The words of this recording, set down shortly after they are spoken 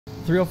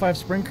305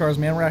 sprint cars,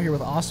 man. We're out here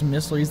with Awesome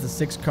Missler. He's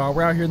the 6th car.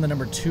 We're out here in the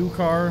number 2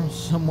 car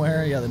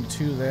somewhere. Yeah, the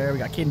 2 there. We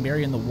got Caden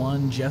Berry in the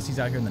 1. Jesse's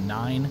out here in the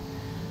 9.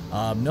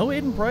 No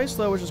Aiden Price,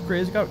 though, which is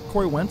crazy. We got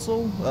Corey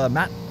Wenzel.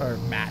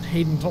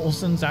 Hayden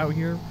Tolson's out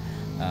here.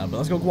 But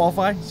let's go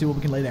qualify, see what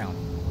we can lay down.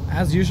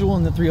 As usual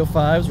in the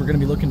 305s, we're going to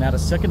be looking at a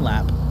second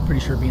lap.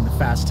 Pretty sure being the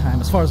fast time,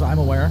 as far as I'm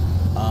aware.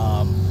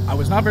 I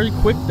was not very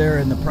quick there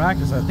in the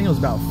practice. I think it was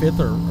about 5th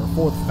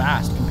or 4th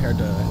fast compared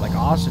to like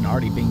Austin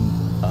already being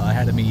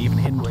ahead of me. Even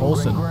Hayden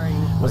Tolson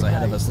was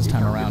ahead of us this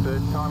time around.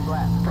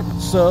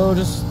 So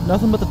just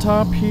nothing but the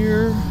top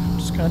here.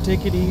 Just kind of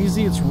take it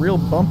easy. It's real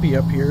bumpy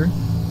up here.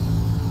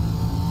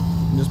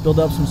 And just build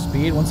up some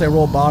speed. Once I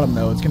roll bottom,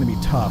 though, it's going to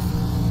be tough.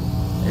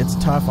 It's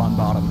tough on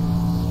bottom.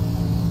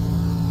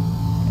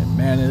 And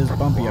man, it is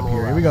bumpy up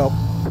here. Here we go.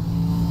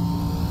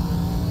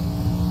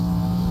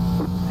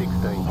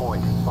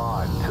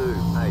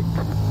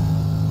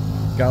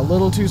 16.528. Got a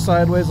little too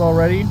sideways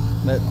already.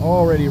 That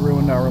already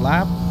ruined our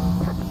lap.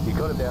 You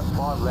got about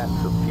 5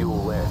 laps of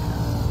fuel left.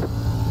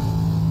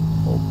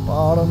 Full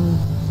bottom.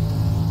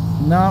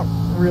 Not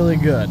really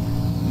good.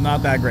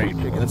 Not that great.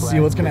 Let's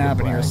see what's going to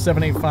happen here.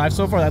 785.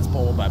 So far, that's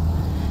pole, but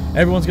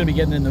everyone's going to be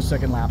getting in those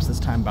second laps this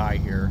time by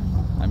here.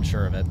 I'm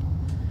sure of it.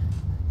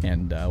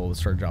 And we'll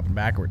start dropping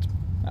backwards,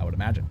 I would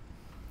imagine.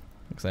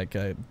 Looks like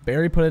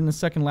Barry put in his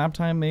second lap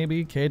time,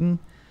 maybe. Caden.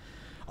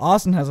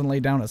 Austin hasn't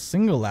laid down a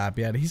single lap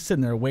yet. He's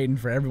sitting there waiting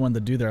for everyone to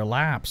do their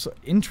laps.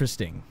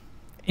 Interesting.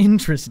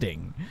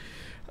 Interesting.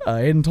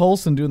 Aiden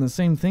Tolson doing the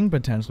same thing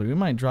potentially. We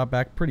might drop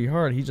back pretty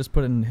hard. He just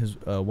put in his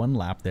 1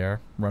 lap there,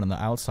 running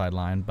the outside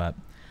line, but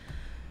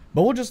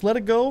we'll just let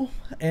it go,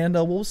 and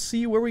we'll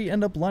see where we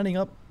end up lining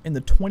up in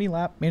the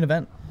 20-lap main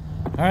event.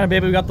 All right,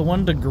 baby, we got the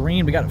 1 to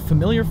green. We got a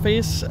familiar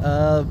face.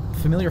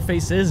 Familiar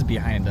faces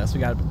behind us. We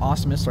got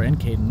Awesome Missler and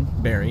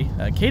Caden Berry.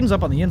 Caden's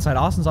up on the inside.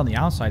 Austin's on the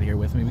outside here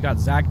with me. We got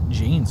Zach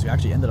Janes, who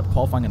actually ended up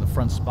qualifying in the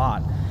front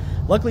spot.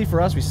 Luckily for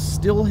us, we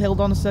still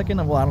held on a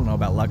second. Well, I don't know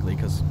about luckily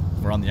because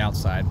we're on the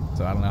outside,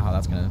 so I don't know how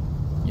that's gonna,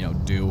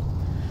 do.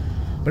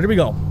 But here we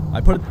go.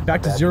 I put it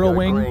back to 0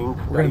 wing.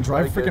 We're gonna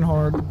drive freaking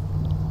hard,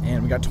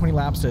 and we got 20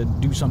 laps to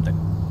do something.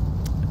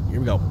 Here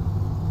we go.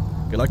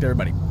 Good luck to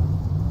everybody.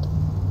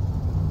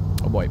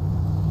 Oh boy.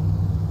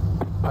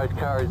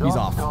 He's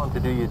off. Time to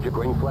do your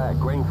green flag.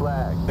 Green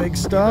flag. Big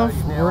stuff.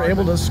 We're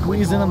able to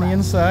squeeze in on the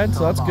inside,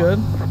 so that's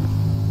good.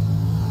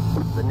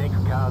 The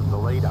next car's the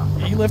leader.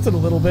 He lifted a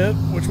little bit,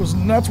 which was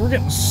nuts. We're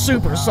getting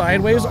super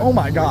sideways. Oh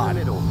my god.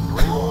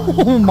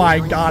 Oh my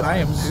god. I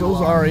am so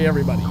sorry,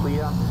 everybody.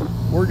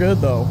 We're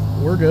good, though.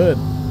 We're good.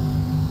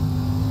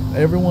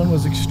 Everyone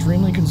was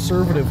extremely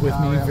conservative with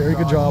me. Very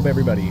good job,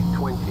 everybody.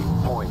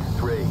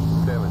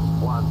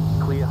 20.371.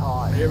 Clear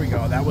high. There we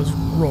go. That was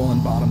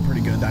rolling bottom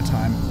pretty good that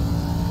time.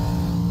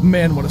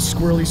 Man, what a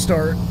squirrely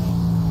start.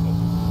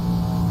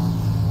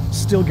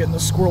 Still getting the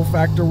squirrel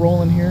factor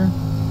rolling here.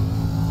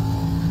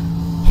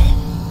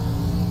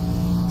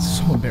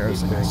 So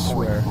embarrassing, I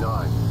swear.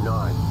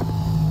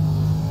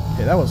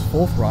 Okay, that was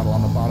full throttle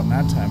on the bottom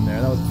that time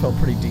there. That felt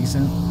pretty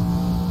decent.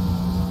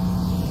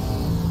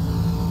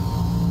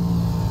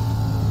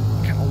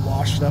 Kind of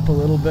washed it up a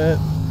little bit.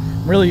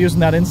 I'm really using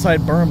that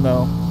inside berm,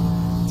 though.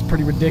 It's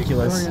pretty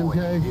ridiculous. We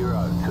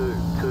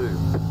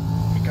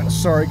got a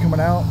sorry coming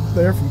out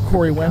there from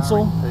Corey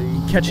Wenzel. You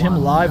can catch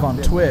him live on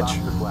Twitch. I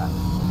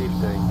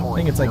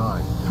think it's like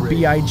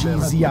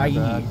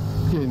BIGZIE.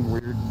 Getting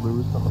weird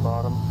loose on the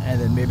bottom.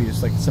 And then maybe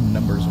just like some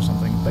numbers or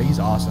something. But he's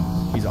awesome.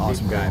 He's an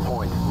awesome guy.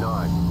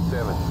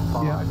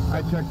 Yeah,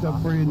 I checked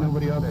up for you.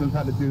 Nobody else knows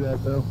how to do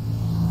that, though.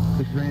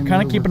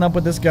 Kind of keeping up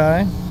with this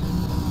guy.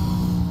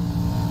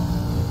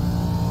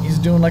 He's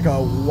doing like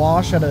a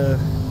wash out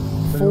of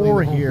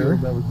 4 here,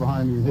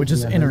 which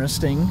is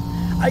interesting.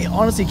 I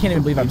honestly can't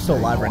even believe I'm still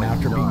alive right now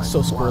after being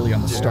so squirrely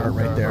on the start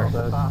right there.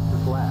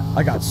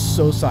 I got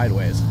so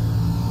sideways.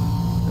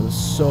 It was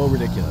so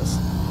ridiculous.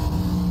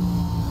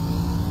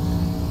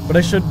 But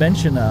I should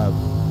mention,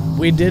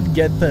 we did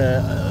get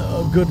the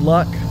good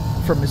luck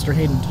from Mr.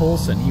 Hayden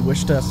Tolson. He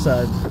wished us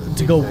to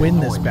go win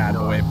this bad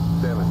boy.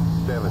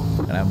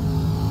 And I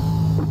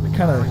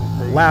kind of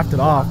laughed it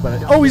off,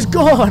 but oh, he's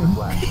gone!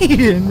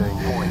 Hayden!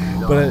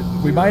 But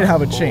we might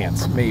have a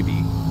chance, maybe,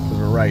 because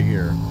we're right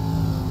here.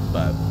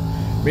 But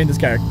me and this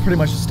guy are pretty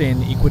much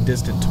staying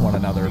equidistant to one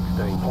another.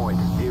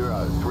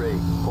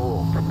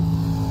 16.034.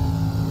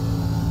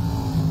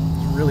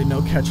 There's really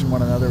no catching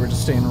one another. We're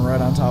just staying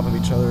right on top of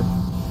each other.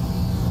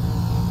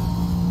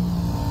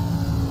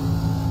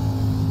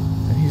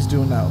 He's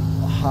doing that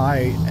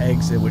high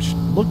exit, which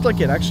looked like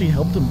it actually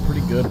helped him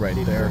pretty good right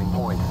there.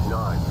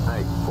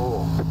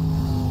 16.984.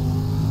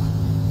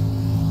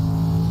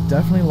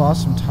 Definitely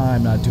lost some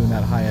time not doing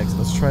that high exit.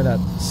 Let's try that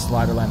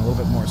slider line a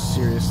little bit more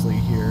seriously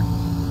here.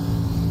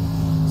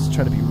 Let's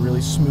try to be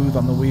really smooth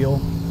on the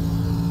wheel.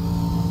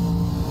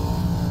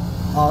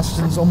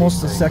 Austin's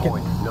almost a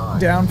second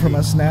down from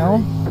us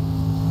now.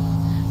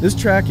 This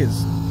track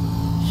is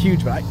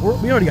huge, but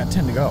we already got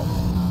 10 to go.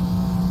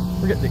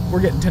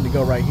 We're getting 10 to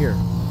go right here.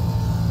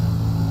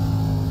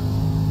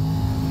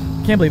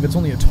 Can't believe it's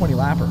only a 20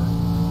 lapper.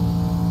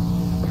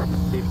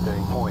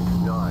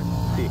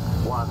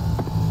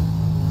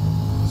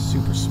 15.961.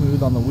 Super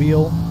smooth on the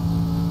wheel.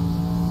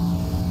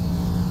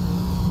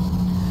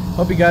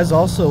 Hope you guys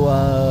also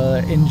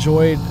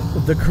enjoyed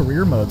the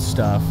career mode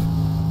stuff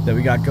that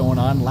we got going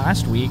on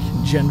last week.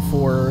 Gen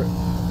 4,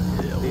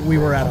 we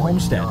were at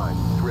Homestead.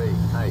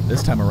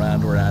 This time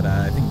around, we're at,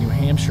 I think, New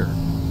Hampshire.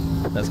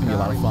 That's going to be a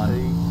lot of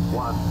fun.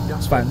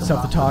 Just finding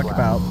stuff to talk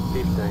about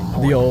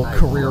the old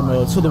career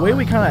mode. So the way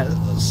we kind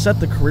of set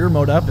the career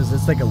mode up is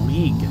it's like a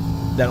league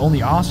that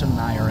only Austin and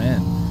I are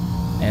in.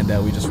 And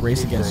we just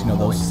race against, you know,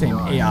 those same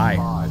AI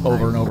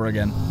over and over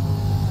again.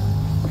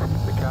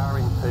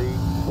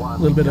 A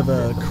little bit of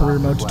a career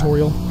mode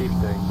tutorial.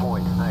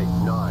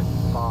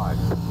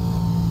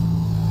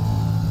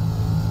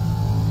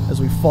 15.895. As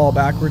we fall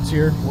backwards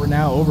here, we're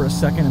now over a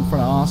second in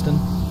front of Austin.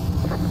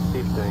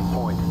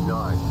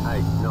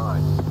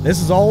 15.989. This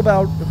is all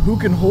about who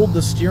can hold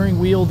the steering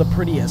wheel the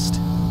prettiest.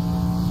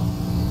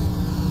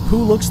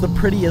 Who looks the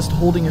prettiest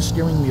holding a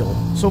steering wheel?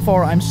 So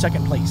far, I'm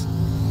second place.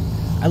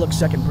 I look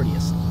second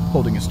prettiest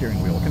holding a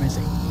steering wheel. What can I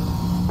say?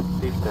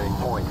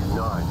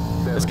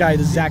 15.9. This guy,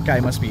 the Zach guy,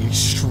 must be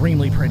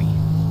extremely pretty.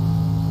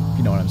 If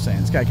you know what I'm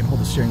saying. This guy can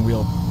hold the steering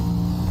wheel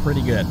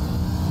pretty good.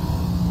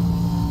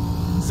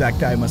 Zach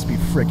guy must be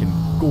freaking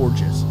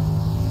gorgeous.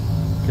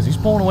 Because he's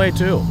pulling away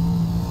too.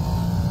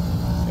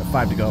 Got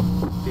 5 to go.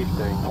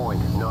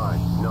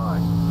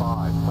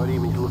 15.995.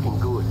 Podium is looking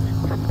good.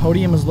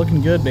 Podium is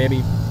looking good,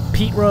 baby.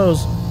 Pete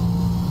Rose.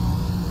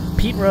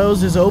 Pete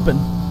Rose is open.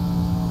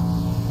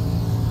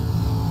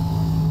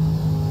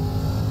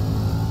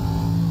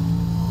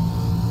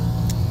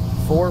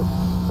 Four.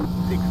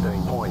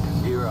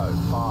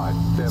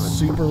 16.057.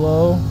 Super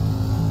low.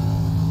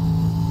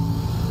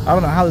 I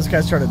don't know how this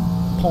guy started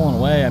pulling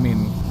away. I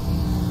mean,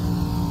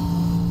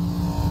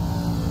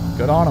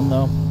 good on him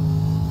though.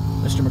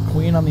 Mr.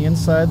 McQueen on the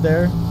inside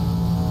there.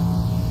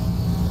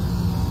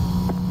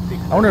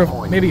 I wonder if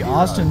maybe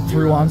Austin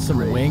threw on some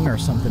wing or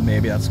something.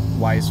 Maybe that's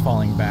why he's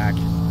falling back,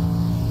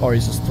 or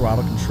he's just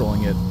throttle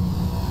controlling it.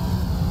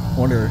 I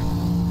wonder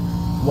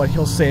what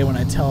he'll say when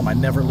I tell him I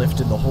never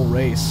lifted the whole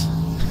race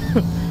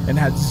and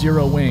had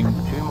 0 wing. 2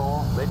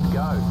 more. Let's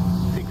go.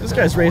 This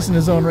guy's racing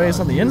his own race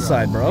on the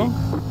inside, bro.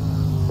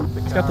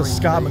 He's got the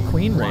Scott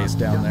McQueen race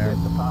down there.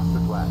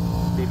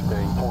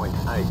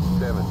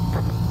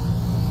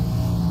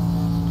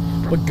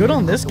 15.87. But good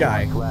on this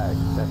guy.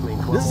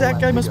 This Zach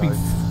guy must be,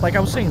 like I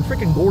was saying,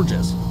 freaking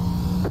gorgeous.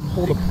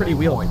 Hold a pretty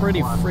wheel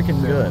pretty freaking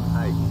good.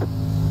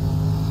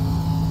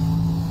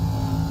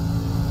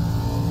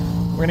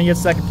 We're gonna get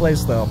second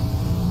place though.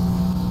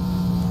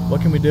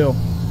 What can we do?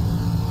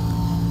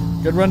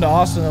 Good run to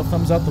Austin. A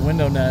thumbs out the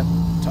window net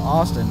to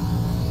Austin.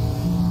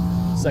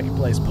 Second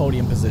place,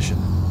 podium position.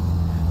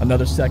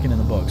 Another second in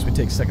the books. We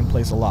take second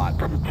place a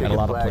lot at a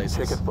lot of places.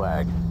 Checkered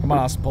Flag. Come on,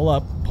 Austin, pull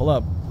up, pull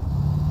up.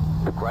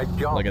 Great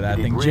job. Look at that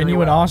You thing. did really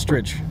Genuine well.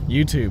 Ostrich.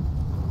 YouTube.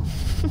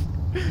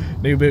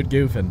 New boot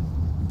goofing.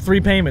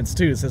 3 payments,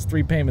 too. It says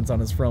 3 payments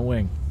on his front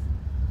wing.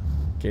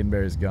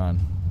 Cadenberry's gone.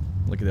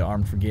 Look at the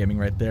Armed for Gaming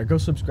right there. Go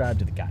subscribe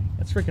to the guy.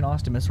 That's freaking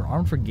Austin, Mr.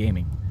 Armed for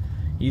Gaming.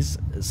 He's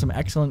some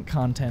excellent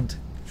content.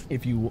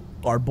 If you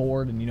are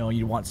bored and, you know,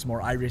 you want some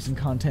more iRacing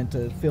content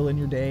to fill in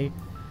your day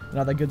and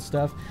all that good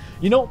stuff.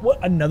 You know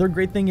what another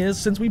great thing is?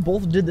 Since we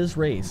both did this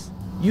race,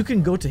 you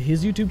can go to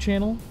his YouTube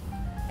channel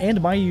and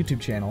my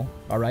YouTube channel,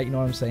 alright, you know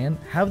what I'm saying?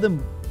 Have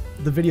them,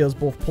 the videos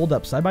both pulled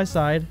up side by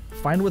side,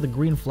 find where the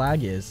green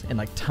flag is, and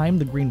like time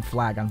the green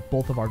flag on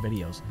both of our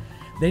videos.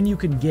 Then you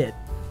can get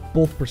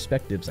both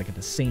perspectives like at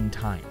the same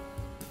time.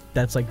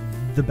 That's like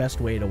the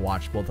best way to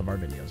watch both of our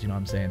videos, you know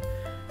what I'm saying?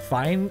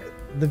 Find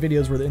the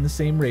videos where they're in the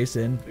same race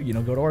in, you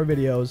know, go to our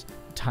videos,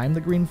 time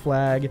the green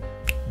flag,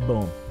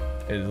 boom.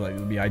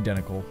 It'll be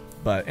identical.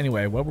 But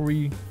anyway, what were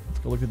we, let's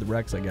go look at the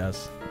wrecks, I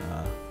guess.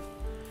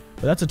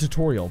 But that's a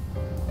tutorial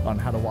on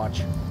how to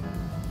watch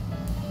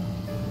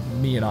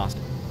me and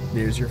Austin.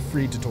 There's your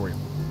free tutorial.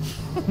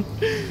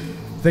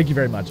 Thank you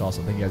very much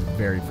also. Thank you guys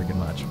very freaking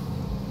much.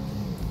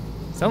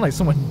 Sounded like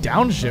someone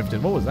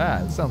downshifted. What was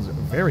that? It sounds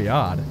very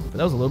odd. But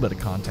that was a little bit of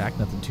contact,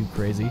 nothing too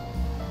crazy.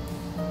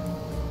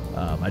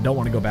 I don't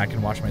want to go back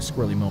and watch my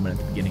squirrely moment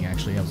at the beginning,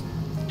 actually. I was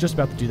just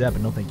about to do that,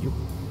 but no thank you.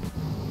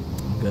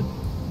 I'm good.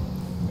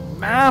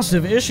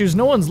 Massive issues.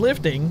 No one's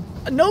lifting.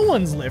 No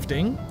one's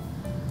lifting.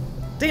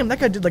 Damn, that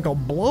guy did like a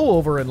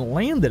blowover and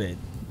landed it.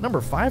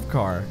 Number 5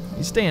 car.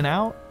 He's staying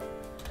out.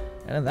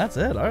 And that's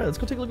it. All right, let's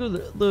go take a look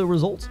at the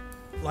results.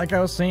 Like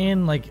I was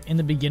saying, like in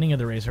the beginning of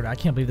the race, I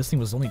can't believe this thing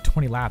was only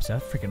 20 laps.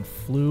 That freaking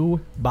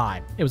flew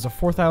by. It was a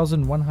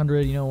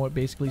 4,100, you know what,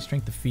 basically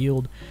strength of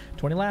field.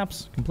 20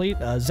 laps complete.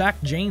 Zach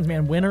James,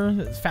 man,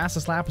 winner.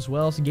 Fastest lap as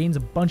well. So he gains a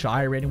bunch of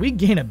iRating. We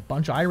gain a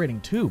bunch of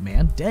iRating too,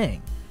 man.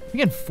 Dang. We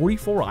get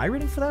 44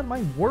 iRating for that?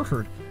 My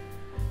word.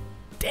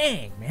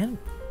 Dang, man.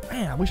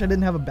 Man, I wish I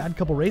didn't have a bad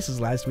couple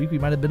races last week. We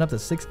might have been up to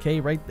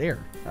 6K right there.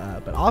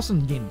 But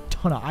Austin gained a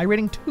ton of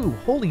iRating too.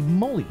 Holy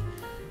moly.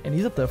 And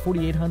he's up to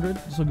 4,800,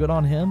 so good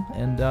on him.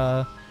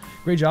 And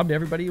great job to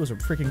everybody. It was a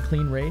freaking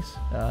clean race.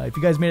 If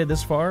you guys made it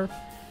this far,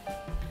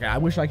 I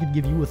wish I could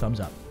give you a thumbs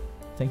up.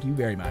 Thank you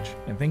very much.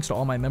 And thanks to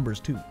all my members,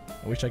 too.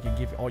 I wish I could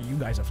give all you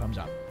guys a thumbs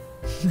up.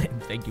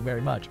 Thank you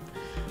very much.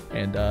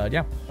 And,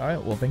 yeah. All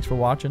right. Well, thanks for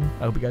watching.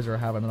 I hope you guys are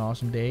having an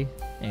awesome day.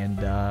 And,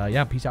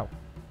 yeah, peace out.